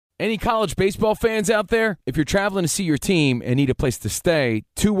Any college baseball fans out there? If you're traveling to see your team and need a place to stay,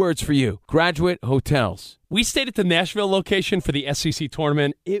 2 words for you: Graduate Hotels. We stayed at the Nashville location for the SEC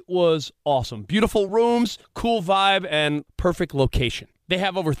tournament. It was awesome. Beautiful rooms, cool vibe, and perfect location. They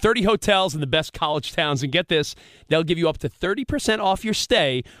have over 30 hotels in the best college towns, and get this, they'll give you up to 30% off your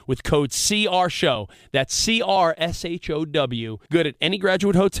stay with code CRSHOW. That's CRSHOW. Good at any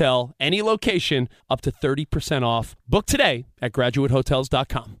Graduate Hotel, any location, up to 30% off. Book today at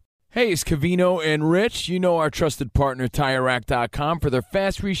graduatehotels.com. Hey, it's Cavino and Rich. You know our trusted partner, TireRack.com, for their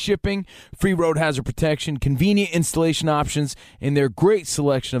fast reshipping, free road hazard protection, convenient installation options, and their great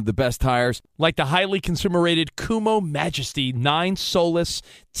selection of the best tires. Like the highly consumer-rated Kumo Majesty 9 Solus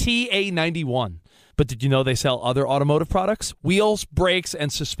TA91. But did you know they sell other automotive products? Wheels, brakes, and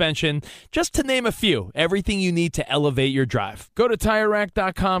suspension, just to name a few. Everything you need to elevate your drive. Go to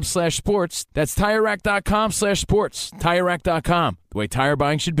TireRack.com/sports. That's TireRack.com/sports. TireRack.com, the way tire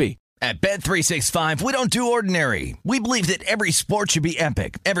buying should be. At Bet365, we don't do ordinary. We believe that every sport should be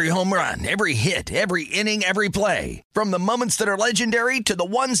epic. Every home run, every hit, every inning, every play. From the moments that are legendary to the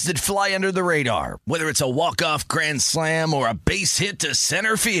ones that fly under the radar. Whether it's a walk-off grand slam or a base hit to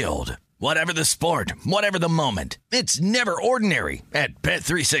center field. Whatever the sport, whatever the moment, it's never ordinary at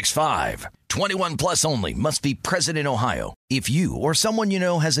Bet365. 21 plus only. Must be present in Ohio. If you or someone you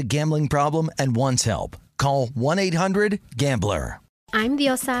know has a gambling problem and wants help, call 1-800-GAMBLER. I'm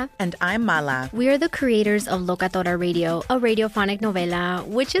Diosa. And I'm Mala. We are the creators of Locatora Radio, a radiophonic novela,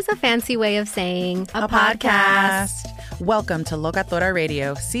 which is a fancy way of saying a podcast. Welcome to Locatora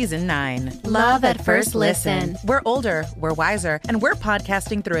Radio, Season 9. Love at first listen. We're older, we're wiser, and we're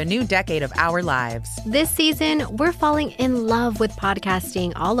podcasting through a new decade of our lives. This season, we're falling in love with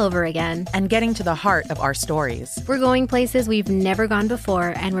podcasting all over again. And getting to the heart of our stories. We're going places we've never gone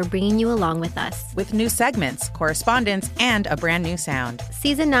before, and we're bringing you along with us. With new segments, correspondence, and a brand new sound.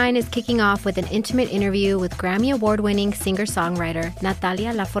 Season 9 is kicking off with an intimate interview with Grammy Award-winning singer-songwriter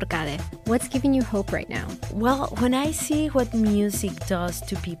Natalia Lafourcade. What's giving you hope right now? Well, when I see what music does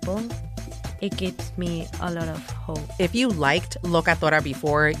to people, it gives me a lot of hope. If you liked Locatora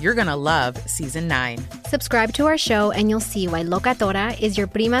before, you're going to love Season 9. Subscribe to our show and you'll see why Locatora is your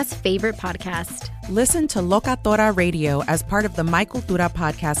prima's favorite podcast. Listen to Locatora Radio as part of the My Cultura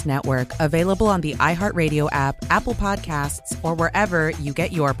Podcast Network, available on the iHeartRadio app, Apple Podcasts, or wherever you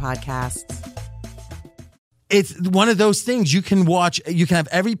get your podcasts. It's one of those things you can watch. You can have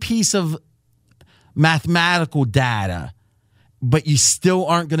every piece of mathematical data, but you still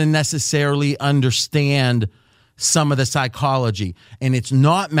aren't going to necessarily understand some of the psychology. And it's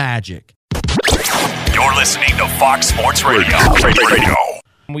not magic. You're listening to Fox Sports Radio.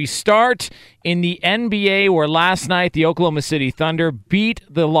 We start in the NBA, where last night the Oklahoma City Thunder beat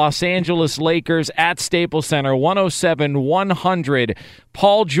the Los Angeles Lakers at Staples Center 107-100.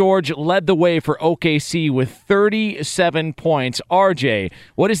 Paul George led the way for OKC with 37 points. RJ,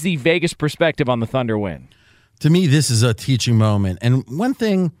 what is the Vegas perspective on the Thunder win? To me, this is a teaching moment. And one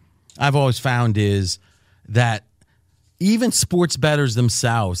thing I've always found is that even sports bettors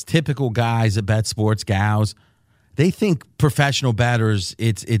themselves, typical guys that bet sports, gals, they think professional bettors,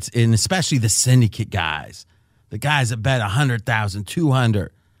 it's and especially the syndicate guys, the guys that bet 100,000,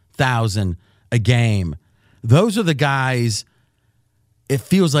 200,000 a game. Those are the guys, it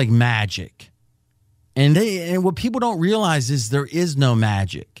feels like magic. And what people don't realize is there is no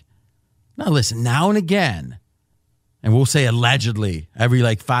magic. Now listen, now and again, and we'll say allegedly, every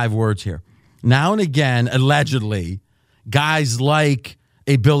 5 words here. Now and again, allegedly, guys like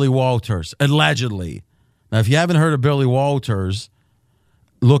a Billy Walters, allegedly. Now, if you haven't heard of Billy Walters,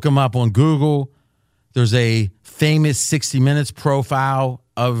 look him up on Google. There's a famous 60 Minutes profile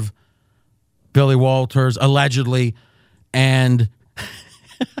of Billy Walters, allegedly, and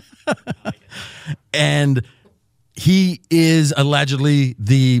and he is allegedly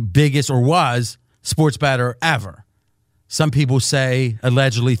the biggest, or was, sports bettor ever. Some people say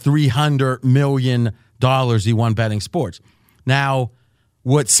allegedly $300 million he won betting sports. Now,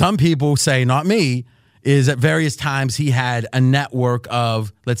 what some people say, not me, is at various times he had a network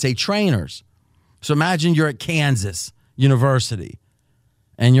of, let's say, trainers. So imagine you're at Kansas University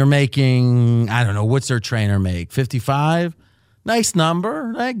and you're making, I don't know, what's their trainer make? 55? Nice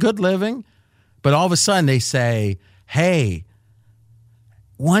number, right? Good living. But all of a sudden they say, hey,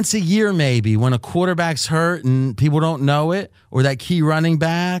 once a year maybe, when a quarterback's hurt and people don't know it, or that key running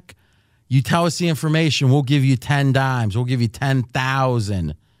back, you tell us the information, we'll give you 10 dimes. We'll give you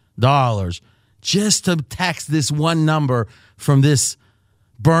 $10,000 just to text this one number from this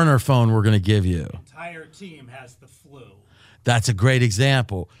burner phone we're going to give you. The entire team has the flu. That's a great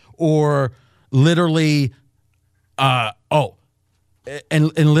example. Or literally,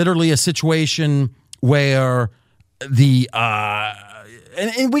 and literally a situation where and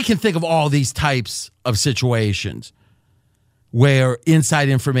we can think of all these types of situations where inside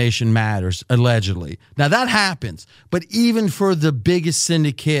information matters, allegedly. Now, that happens. But even for the biggest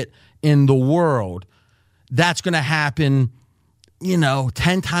syndicate in the world, that's going to happen,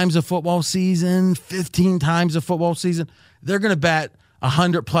 10 times a football season, 15 times a football season. They're going to bet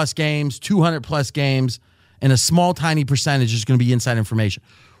 100-plus games, 200-plus games, and a small, tiny percentage is going to be inside information.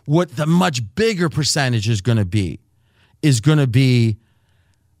 What the much bigger percentage is going to be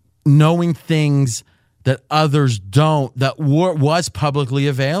knowing things that others don't, that was publicly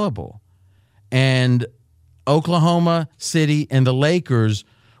available. And Oklahoma City and the Lakers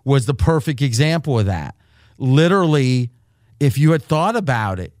was the perfect example of that. Literally, if you had thought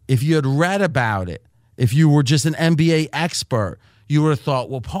about it, if you had read about it, if you were just an NBA expert, you would have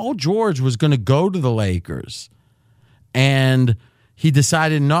thought, well, Paul George was going to go to the Lakers. And he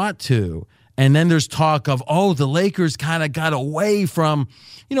decided not to. And then there's talk of, the Lakers kind of got away from,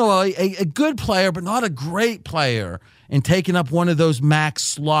 a good player, but not a great player, and taking up one of those max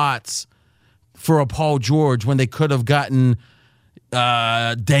slots for a Paul George when they could have gotten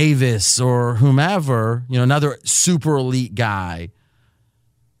Davis or whomever, another super elite guy,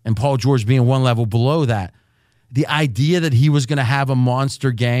 and Paul George being one level below that. The idea that he was going to have a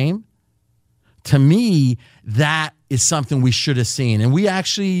monster game, to me, that is something we should have seen. And we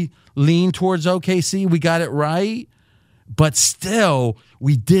actually leaned towards OKC. We got it right. But still,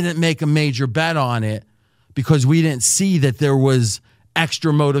 we didn't make a major bet on it because we didn't see that there was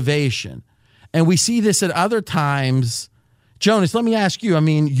extra motivation. And we see this at other times. Jonas, let me ask you,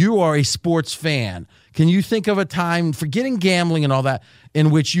 you are a sports fan. Can you think of a time, forgetting gambling and all that,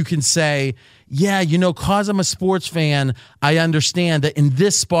 in which you can say, yeah, because I'm a sports fan, I understand that in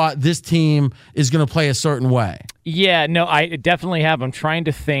this spot, this team is going to play a certain way? Yeah, no, I definitely have. I'm trying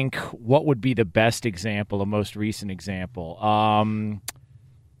to think what would be the best example, a most recent example.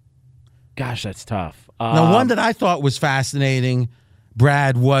 Gosh, that's tough. Now, one that I thought was fascinating,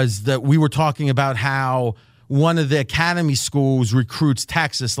 Brad, was that we were talking about how one of the academy schools recruits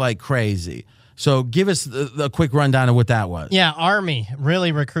Texas like crazy. So give us a quick rundown of what that was. Yeah, Army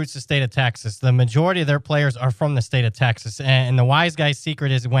really recruits the state of Texas. The majority of their players are from the state of Texas. And the wise guy's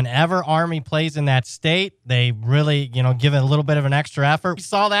secret is whenever Army plays in that state, they really, give it a little bit of an extra effort. We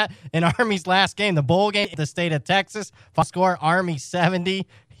saw that in Army's last game, the bowl game, the state of Texas. Score Army 70,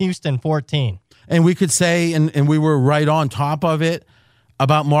 Houston 14. And we could say, and we were right on top of it,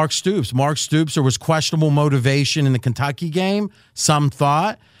 about Mark Stoops. Mark Stoops, there was questionable motivation in the Kentucky game, some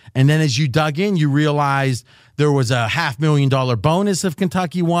thought. And then as you dug in, you realized there was a $500,000 bonus if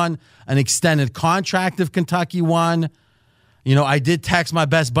Kentucky won, an extended contract if Kentucky won. I did text my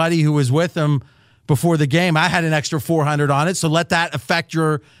best buddy who was with him before the game. I had an extra $400 on it, so let that affect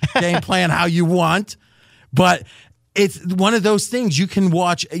your game plan how you want. But it's one of those things you can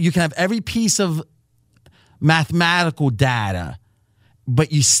watch. You can have every piece of mathematical data,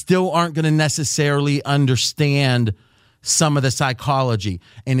 but you still aren't going to necessarily understand some of the psychology.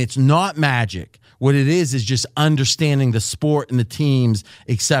 And it's not magic. What it is just understanding the sport and the teams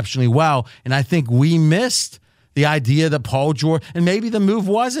exceptionally well. And I think we missed the idea that Paul George, and maybe the move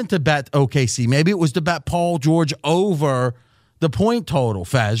wasn't to bet OKC. Maybe it was to bet Paul George over the point total,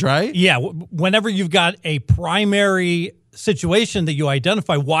 Fez, right? Yeah, whenever you've got a primary situation that you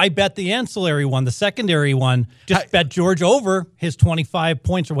identify, why bet the ancillary one, the secondary one? Just bet George over his 25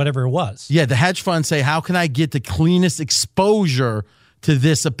 points or whatever it was. Yeah, the hedge funds say, how can I get the cleanest exposure to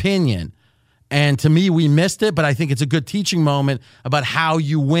this opinion? And to me, we missed it, but I think it's a good teaching moment about how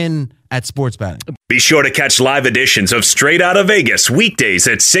you win at sports betting. Be sure to catch live editions of Straight Outta Vegas weekdays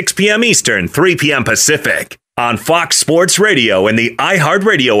at 6 p.m. Eastern, 3 p.m. Pacific on Fox Sports Radio and the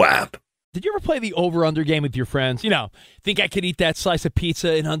iHeartRadio app. Did you ever play the over-under game with your friends? Think I could eat that slice of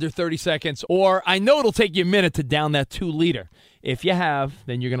pizza in under 30 seconds? Or I know it'll take you a minute to down that 2-liter. If you have,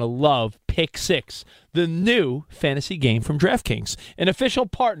 then you're going to love Pick 6, the new fantasy game from DraftKings, an official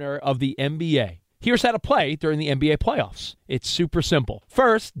partner of the NBA. Here's how to play during the NBA playoffs. It's super simple.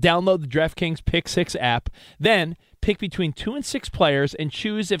 First, download the DraftKings Pick 6 app. Then, pick between 2 and 6 players and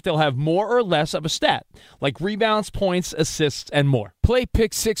choose if they'll have more or less of a stat, like rebounds, points, assists, and more. Play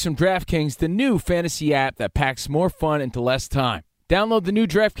Pick 6 from DraftKings, the new fantasy app that packs more fun into less time. Download the new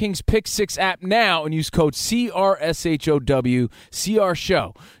DraftKings Pick 6 app now and use code CRSHOW,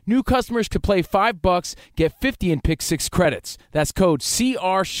 CRSHOW. New customers could play $5, get 50 in Pick 6 credits. That's code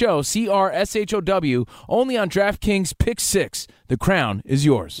CRSHOW, CRSHOW, only on DraftKings Pick 6, The crown is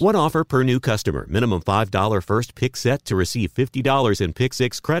yours. One offer per new customer. Minimum $5 first pick set to receive $50 in Pick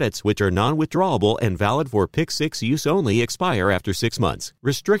 6 credits, which are non-withdrawable and valid for Pick 6 use only. Expire after 6 months.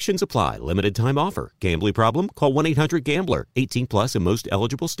 Restrictions apply. Limited time offer. Gambling problem? Call 1-800-GAMBLER. 18 plus in most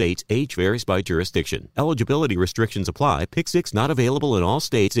eligible states. Age varies by jurisdiction. Eligibility restrictions apply. Pick 6 not available in all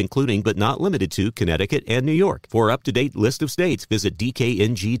states, including but not limited to Connecticut and New York. For up-to-date list of states, visit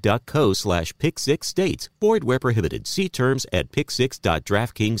dkng.co/pick6states. Void where prohibited. See terms at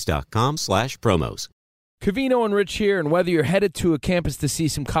pick6.draftkings.com/promos. Covino and Rich here, and whether you're headed to a campus to see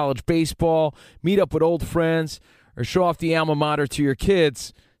some college baseball, meet up with old friends, or show off the alma mater to your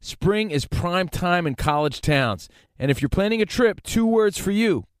kids, spring is prime time in college towns. And if you're planning a trip, 2 words for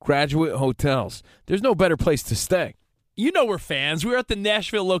you: Graduate Hotels. There's no better place to stay. You know we're fans. We were at the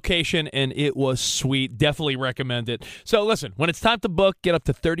Nashville location, and it was sweet. Definitely recommend it. So listen, when it's time to book, get up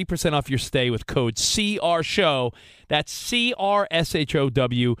to 30% off your stay with code CRSHOW. That's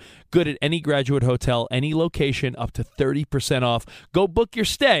CRSHOW. Good at any Graduate Hotel, any location, up to 30% off. Go book your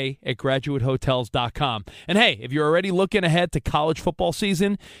stay at graduatehotels.com. And hey, if you're already looking ahead to college football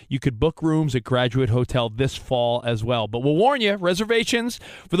season, you could book rooms at Graduate Hotel this fall as well. But we'll warn you, reservations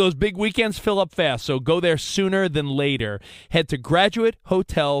for those big weekends fill up fast, so go there sooner than later. Head to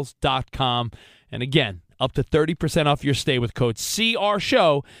graduatehotels.com. And again, up to 30% off your stay with code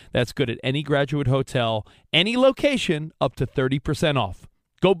CRSHOW. That's good at any Graduate Hotel, any location, up to 30% off.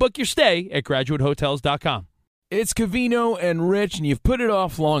 Go book your stay at graduatehotels.com. It's Covino and Rich, and you've put it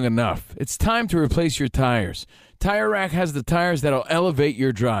off long enough. It's time to replace your tires. Tire Rack has the tires that'll elevate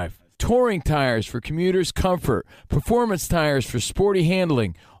your drive. Touring tires for commuters' comfort, performance tires for sporty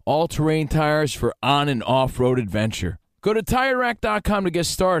handling, all-terrain tires for on- and off-road adventure. Go to TireRack.com to get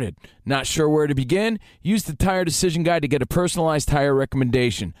started. Not sure where to begin? Use the Tire Decision Guide to get a personalized tire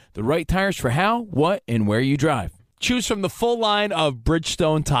recommendation. The right tires for how, what, and where you drive. Choose from the full line of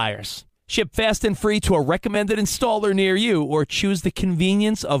Bridgestone tires. Ship fast and free to a recommended installer near you, or choose the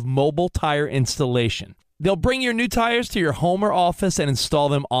convenience of mobile tire installation. They'll bring your new tires to your home or office and install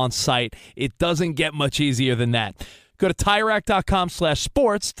them on site. It doesn't get much easier than that. Go to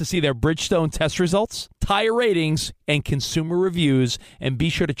TireRack.com/sports to see their Bridgestone test results, tire ratings, and consumer reviews, and be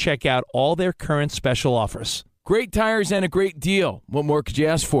sure to check out all their current special offers. Great tires and a great deal. What more could you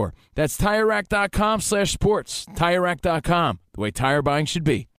ask for? That's TireRack.com/sports. TireRack.com, the way tire buying should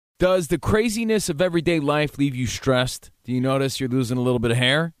be. Does the craziness of everyday life leave you stressed? Do you notice you're losing a little bit of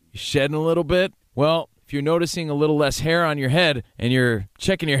hair? You're shedding a little bit? Well, if you're noticing a little less hair on your head and you're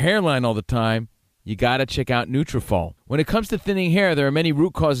checking your hairline all the time, you got to check out Nutrafol. When it comes to thinning hair, there are many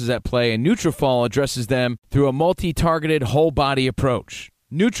root causes at play, and Nutrafol addresses them through a multi-targeted whole-body approach.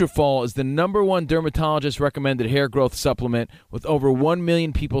 Nutrafol is the #1 dermatologist-recommended hair growth supplement, with over 1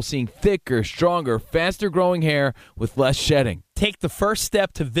 million people seeing thicker, stronger, faster-growing hair with less shedding. Take the first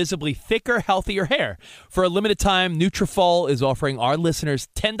step to visibly thicker, healthier hair. For a limited time, Nutrafol is offering our listeners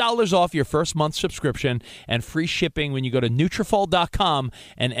 $10 off your first month subscription and free shipping when you go to Nutrafol.com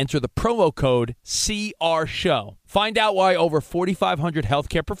and enter the promo code CRSHOW. Find out why over 4,500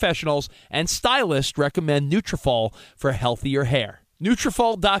 healthcare professionals and stylists recommend Nutrafol for healthier hair.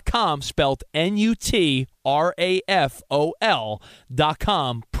 Nutrafol.com, spelled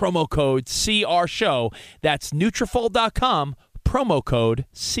Nutrafol.com, promo code CRSHOW. That's Nutrafol.com, promo code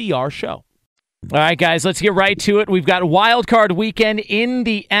CRSHOW. All right, guys, let's get right to it. We've got Wild Card Weekend in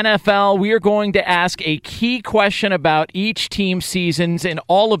the NFL. We are going to ask a key question about each team's seasons in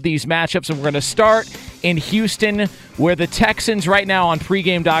all of these matchups, and we're going to start in Houston, where the Texans right now on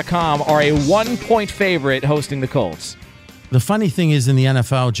pregame.com are a 1-point favorite hosting the Colts. The funny thing is in the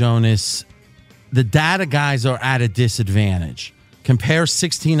NFL, Jonas, the data guys are at a disadvantage. Compare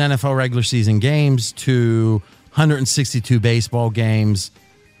 16 NFL regular season games to 162 baseball games.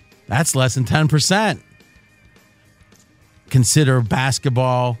 That's less than 10%. Consider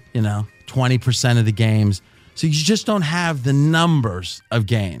basketball, 20% of the games. So you just don't have the numbers of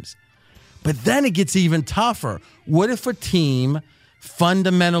games. But then it gets even tougher. What if a team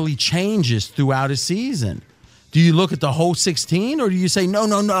fundamentally changes throughout a season? Do you look at the whole 16, or do you say,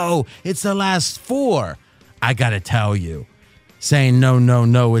 no, it's the last 4? I got to tell you, saying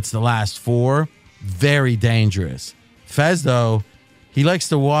no, it's the last 4, very dangerous. Fez, though, he likes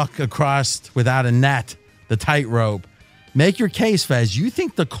to walk across without a net, the tightrope. Make your case, Fez. You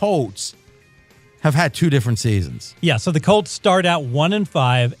think the Colts have had 2 different seasons? Yeah, so the Colts start out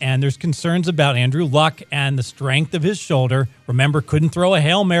 1-5, and there's concerns about Andrew Luck and the strength of his shoulder. Remember, couldn't throw a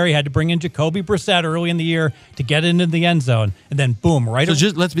Hail Mary, had to bring in Jacoby Brissett early in the year to get into the end zone, and then boom, right. So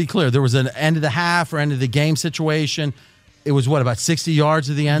just let's be clear, there was an end of the half or end of the game situation. It was about 60 yards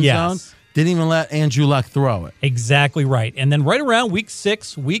of the end zone? didn't even let Andrew Luck throw it. Exactly right. And then right around week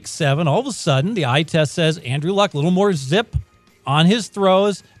 6, week 7, all of a sudden the eye test says Andrew Luck, a little more zip on his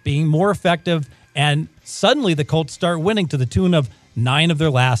throws, being more effective, and suddenly the Colts start winning to the tune of 9 of their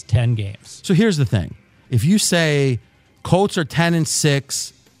last 10 games. So here's the thing. If you say Colts are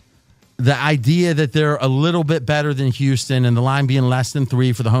 10-6, the idea that they're a little bit better than Houston and the line being less than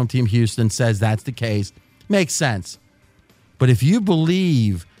 3 for the home team Houston says that's the case, makes sense. But if you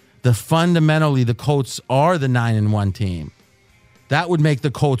believe that fundamentally the Colts are the 9-1 team, that would make the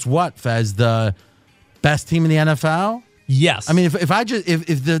Colts what, Fez? The best team in the NFL? Yes. I mean, if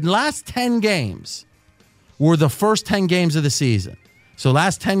the last 10 games were the first 10 games of the season, so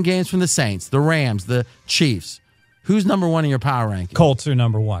last 10 games from the Saints, the Rams, the Chiefs, who's number 1 in your power ranking? Colts are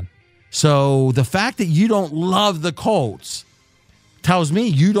number 1. So the fact that you don't love the Colts tells me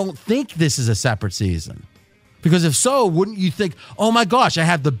you don't think this is a separate season. Because if so, wouldn't you think, oh my gosh, I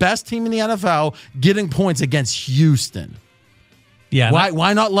have the best team in the NFL getting points against Houston? Yeah.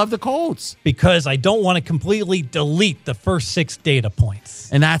 Why not love the Colts? Because I don't want to completely delete the first 6 data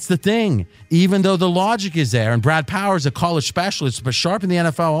points. And that's the thing. Even though the logic is there, and Brad Powers, a college specialist, but sharp in the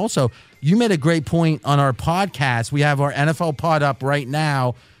NFL also, you made a great point on our podcast. We have our NFL pod up right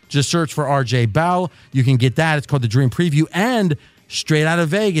now. Just search for RJ Bell. You can get that. It's called The Dream Preview. And Straight Out of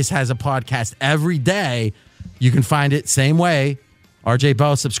Vegas has a podcast every day. You can find it same way. RJ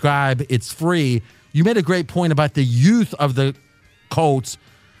Bell, subscribe. It's free. You made a great point about the youth of the Colts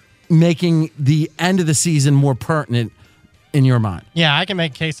making the end of the season more pertinent in your mind. Yeah, I can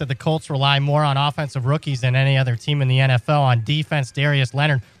make a case that the Colts rely more on offensive rookies than any other team in the NFL. On defense, Darius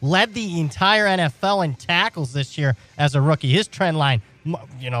Leonard led the entire NFL in tackles this year as a rookie. His trend line,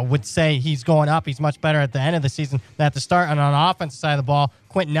 would say he's going up. He's much better at the end of the season than at the start. And on the offensive side of the ball,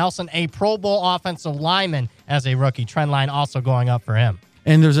 Quentin Nelson, a Pro Bowl offensive lineman as a rookie. Trend line also going up for him.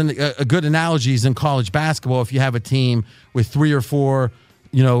 And there's a good analogies in college basketball. If you have a team with 3 or 4,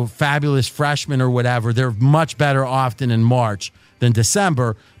 fabulous freshmen or whatever, they're much better often in March than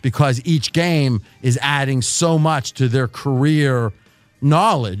December because each game is adding so much to their career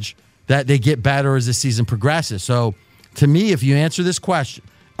knowledge that they get better as the season progresses. So to me, if you answer this question,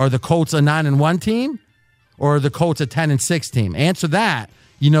 are the Colts a 9-1 team or are the Colts a 10-6 team? Answer that.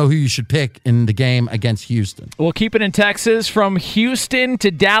 You know who you should pick in the game against Houston. We'll keep it in Texas. From Houston to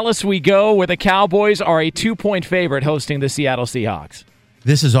Dallas we go, where the Cowboys are a 2-point favorite hosting the Seattle Seahawks.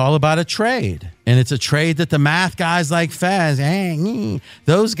 This is all about a trade, and it's a trade that the math guys like Fez,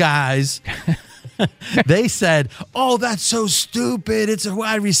 those guys, they said, oh, that's so stupid. It's a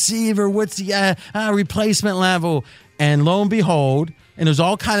wide receiver. What's the replacement level? And lo and behold, and there's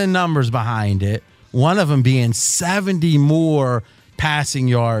all kind of numbers behind it, one of them being 70 more passing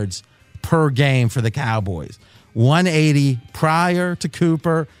yards per game for the Cowboys. 180 prior to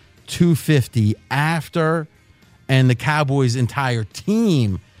Cooper, 250 after, and the Cowboys' entire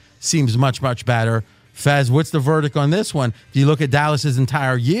team seems much, much better. Fez, what's the verdict on this one? Do you look at Dallas's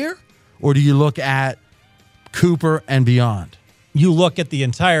entire year, or do you look at Cooper and beyond? You look at the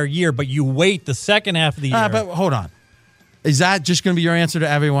entire year, but you wait the second half of the year. But hold on. Is that just going to be your answer to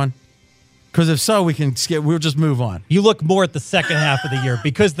everyone? Because if so, we'll just move on. You look more at the second half of the year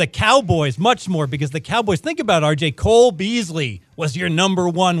because the Cowboys, much more, because the Cowboys, think about RJ, Cole Beasley was your number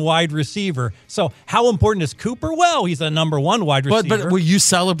 1 wide receiver. So how important is Cooper? Well, he's a number 1 wide receiver. But were you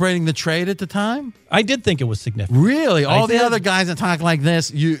celebrating the trade at the time? I did think it was significant. Really? All the other guys that talk like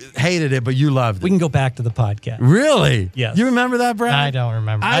this, you hated it, but you loved it. We can go back to the podcast. Really? Yes. You remember that, Brad? I don't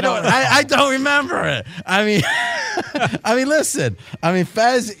remember. I don't remember it. I mean, listen. I mean,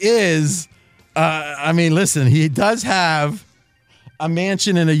 Fez is... listen, he does have a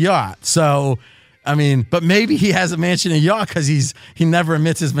mansion and a yacht. So, but maybe he has a mansion and a yacht because he never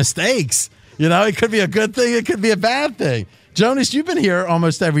admits his mistakes. It could be a good thing. It could be a bad thing. Jonas, you've been here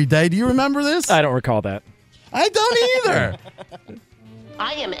almost every day. Do you remember this? I don't recall that. I don't either.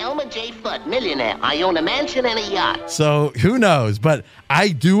 I am Elmer J. Fudd, millionaire. I own a mansion and a yacht. So who knows? But I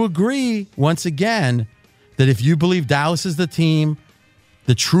do agree, once again, that if you believe Dallas is the team,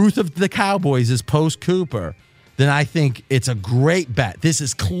 the truth of the Cowboys is post-Cooper, then I think it's a great bet. This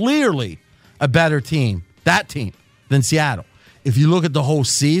is clearly a better team, that team, than Seattle. If you look at the whole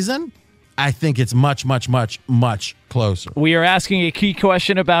season, I think it's much, much, much, much closer. We are asking a key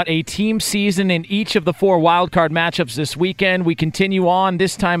question about a team season in each of the 4 wildcard matchups this weekend. We continue on,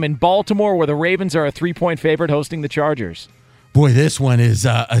 this time in Baltimore, where the Ravens are a 3-point favorite hosting the Chargers. Boy, this one is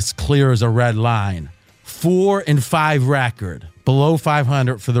as clear as a red line. 4-5 record. Below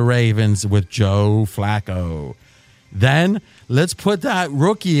 500 for the Ravens with Joe Flacco. Then let's put that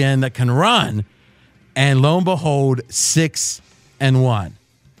rookie in that can run, and lo and behold, 6-1.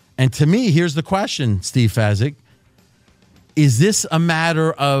 And to me, here's the question, Steve Fezzik. Is this a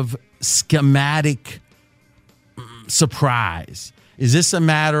matter of schematic surprise? Is this a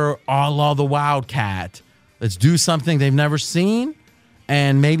matter a la the Wildcat? Let's do something they've never seen,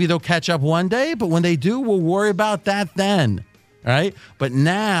 and maybe they'll catch up one day, but when they do, we'll worry about that then, right? But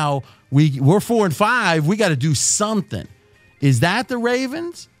now we're 4-5. We got to do something. Is that the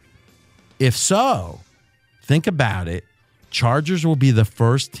Ravens? If so, think about it. Chargers will be the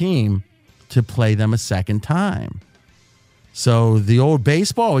first team to play them a second time. So the old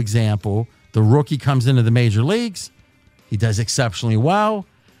baseball example, the rookie comes into the major leagues. He does exceptionally well.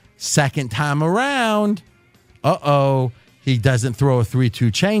 Second time around, he doesn't throw a 3-2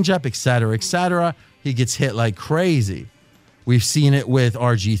 changeup, et cetera, et cetera. He gets hit like crazy. We've seen it with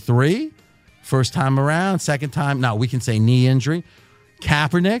RG3. First time around, second time, we can say knee injury.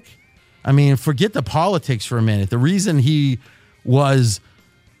 Kaepernick, I mean, forget the politics for a minute. The reason he was...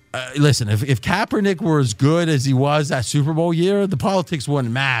 listen, if Kaepernick were as good as he was that Super Bowl year, the politics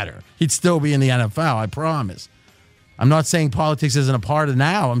wouldn't matter. He'd still be in the NFL, I promise. I'm not saying politics isn't a part of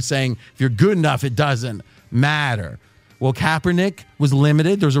now. I'm saying if you're good enough, it doesn't matter. Well, Kaepernick was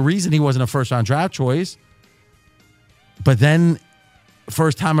limited. There's a reason he wasn't a first-round draft choice. But then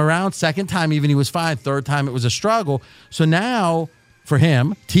first time around, second time even he was fine. Third time it was a struggle. So now for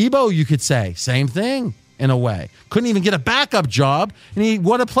him, Tebow, you could say, same thing. In a way, couldn't even get a backup job, and he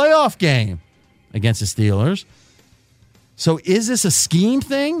won a playoff game against the Steelers. So is this a scheme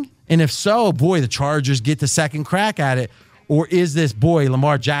thing? And if so, boy, the Chargers get the second crack at it. Or is this, boy,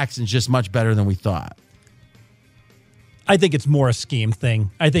 Lamar Jackson's just much better than we thought? I think it's more a scheme thing.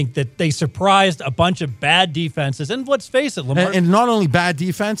 I think that they surprised a bunch of bad defenses. And let's face it, Lamar. And not only bad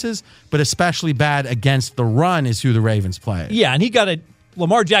defenses, but especially bad against the run is who the Ravens play. Yeah, and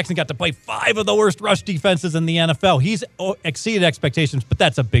Lamar Jackson got to play 5 of the worst rush defenses in the NFL. He's exceeded expectations, but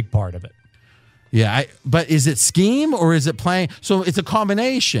that's a big part of it. Yeah, but is it scheme or is it playing? So it's a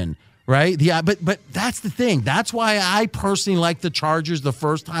combination, right? Yeah, but that's the thing. That's why I personally like the Chargers the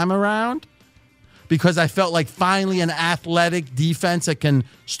first time around, because I felt like finally an athletic defense that can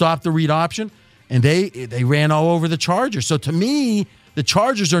stop the read option, and they ran all over the Chargers. So to me, the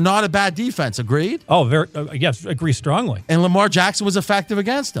Chargers are not a bad defense. Agreed? Oh, yes, agree strongly. And Lamar Jackson was effective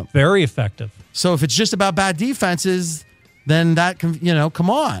against them. Very effective. So if it's just about bad defenses, then that can, come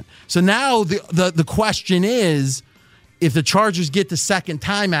on. So now the question is, if the Chargers get the second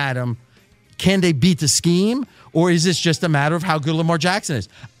time at them, can they beat the scheme? Or is this just a matter of how good Lamar Jackson is?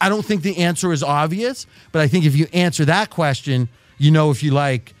 I don't think the answer is obvious, but I think if you answer that question, if you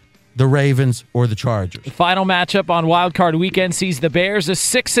like the Ravens or the Chargers. Final matchup on Wild Card Weekend sees the Bears a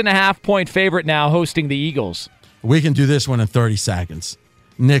 6.5-point favorite now hosting the Eagles. We can do this one in 30 seconds.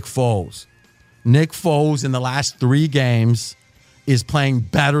 Nick Foles. Nick Foles in the last 3 games is playing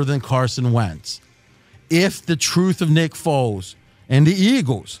better than Carson Wentz. If the truth of Nick Foles and the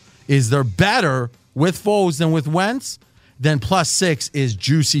Eagles is they're better with Foles than with Wentz, then +6 is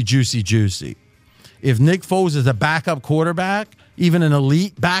juicy, juicy, juicy. If Nick Foles is a backup quarterback, even an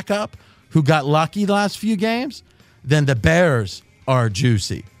elite backup who got lucky the last few games, then the Bears are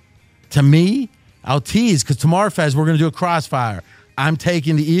juicy. To me, I'll tease because tomorrow, Fez, we're going to do a crossfire. I'm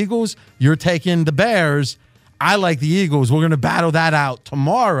taking the Eagles. You're taking the Bears. I like the Eagles. We're going to battle that out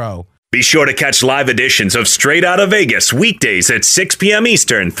tomorrow. Be sure to catch live editions of Straight Outta Vegas weekdays at 6 p.m.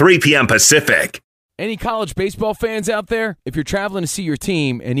 Eastern, 3 p.m. Pacific. Any college baseball fans out there? If you're traveling to see your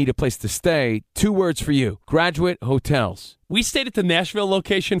team and need a place to stay, 2 words for you: Graduate Hotels. We stayed at the Nashville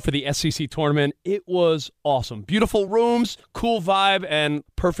location for the SEC tournament. It was awesome. Beautiful rooms, cool vibe, and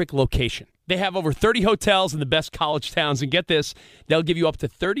perfect location. They have over 30 hotels in the best college towns. And get this, they'll give you up to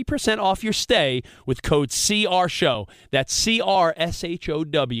 30% off your stay with code CRSHOW. That's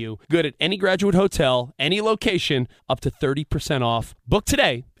CRSHOW. Good at any Graduate Hotel, any location, up to 30% off. Book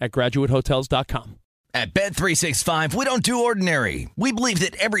today at graduatehotels.com. At Bet365, we don't do ordinary. We believe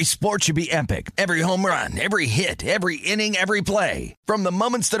that every sport should be epic. Every home run, every hit, every inning, every play. From the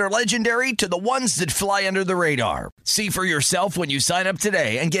moments that are legendary to the ones that fly under the radar. See for yourself when you sign up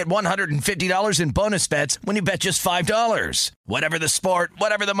today and get $150 in bonus bets when you bet just $5. Whatever the sport,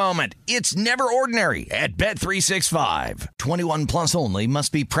 whatever the moment, it's never ordinary at Bet365. 21 plus only.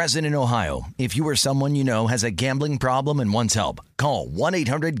 Must be present in Ohio. If you or someone you know has a gambling problem and wants help, call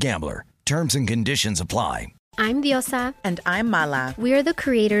 1-800-GAMBLER. Terms and conditions apply. I'm Diosa. And I'm Mala. We are the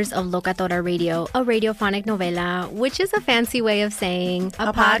creators of Locatora Radio, a radiophonic novela, which is a fancy way of saying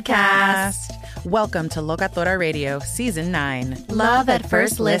a podcast. Welcome to Locatora Radio Season 9. Love at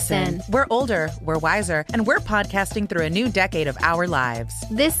first listen. We're older, we're wiser, and we're podcasting through a new decade of our lives.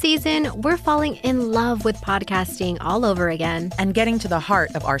 This season, we're falling in love with podcasting all over again. And getting to the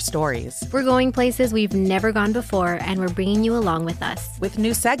heart of our stories. We're going places we've never gone before, and we're bringing you along with us. With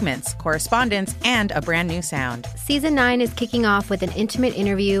new segments, correspondence, and a brand new sound. Season 9 is kicking off with an intimate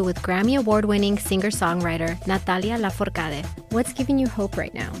interview with Grammy Award-winning singer-songwriter Natalia Lafourcade. What's giving you hope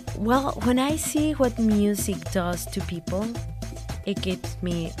right now? Well, when I see what music does to people, it gives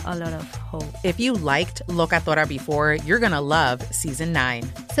me a lot of hope. If you liked Locatora before, you're going to love Season 9.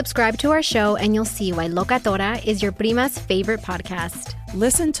 Subscribe to our show and you'll see why Locatora is your prima's favorite podcast.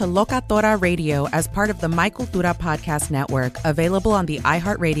 Listen to Locatora Radio as part of the My Cultura Podcast Network, available on the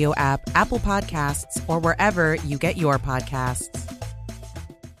iHeartRadio app, Apple Podcasts, or wherever you get your podcasts.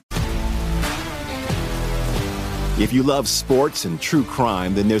 If you love sports and true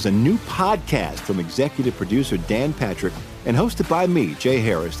crime, then there's a new podcast from executive producer Dan Patrick and hosted by me, Jay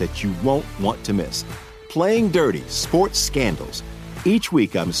Harris, that you won't want to miss. Playing Dirty: Sports Scandals. Each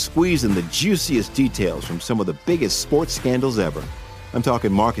week, I'm squeezing the juiciest details from some of the biggest sports scandals ever. I'm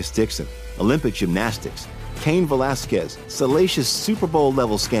talking Marcus Dixon, Olympic gymnastics, Cain Velasquez, salacious Super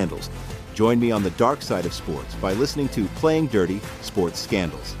Bowl-level scandals. Join me on the dark side of sports by listening to Playing Dirty: Sports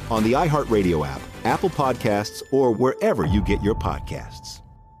Scandals on the iHeartRadio app, Apple Podcasts, or wherever you get your podcasts.